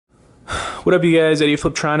What up, you guys? Eddie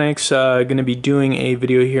Fliptronics. Going to be doing a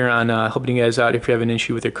video here on helping you guys out if you have an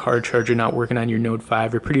issue with your car charger not working on your Note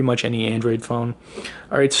 5 or pretty much any Android phone.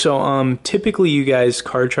 Alright, so typically you guys,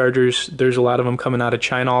 car chargers, there's a lot of them coming out of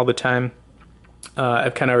China all the time.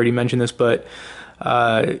 I've kind of already mentioned this, but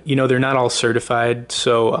you know, they're not all certified.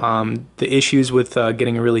 So the issues with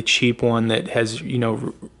getting a really cheap one that has, you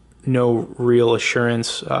know, no real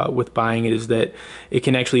assurance with buying it is that it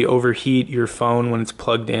can actually overheat your phone when it's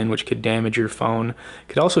plugged in, which could damage your phone. It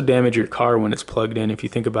could also damage your car when it's plugged in, if you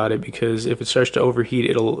think about it, because if it starts to overheat,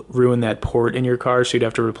 it'll ruin that port in your car, so you'd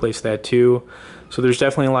have to replace that too. So there's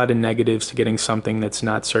definitely a lot of negatives to getting something that's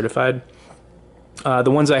not certified.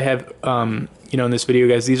 The ones I have, you know, in this video,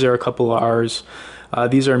 guys, these are a couple of ours.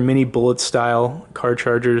 These are mini bullet style car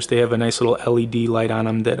chargers. They have a nice little LED light on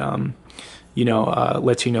them that you know,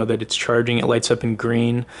 lets you know that it's charging. It lights up in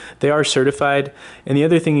green. They are certified. And the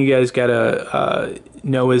other thing you guys gotta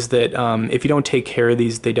know is that if you don't take care of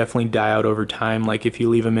these, they definitely die out over time. Like if you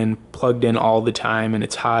leave them in plugged in all the time and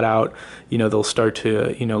it's hot out, you know, they'll start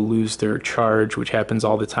to, you know, lose their charge, which happens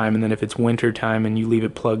all the time. And then if it's winter time and you leave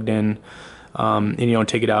it plugged in, and you don't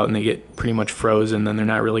take it out and they get pretty much frozen, then they're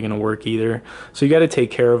not really going to work either. So you got to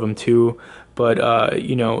take care of them too. But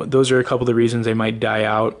you know, those are a couple of the reasons they might die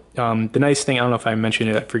out. The nice thing, I don't know if I mentioned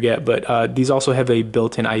it, I forget, but these also have a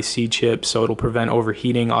built-in IC chip, so it'll prevent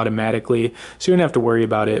overheating automatically, so you don't have to worry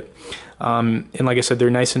about it. And like I said,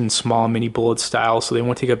 they're nice and small, mini bullet style, so they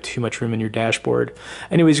won't take up too much room in your dashboard.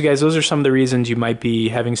 Anyways, you guys, those are some of the reasons you might be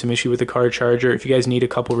having some issue with the car charger. If you guys need a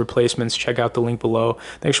couple replacements, check out the link below.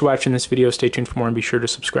 Thanks for watching this video. Stay tuned for more and be sure to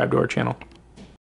subscribe to our channel.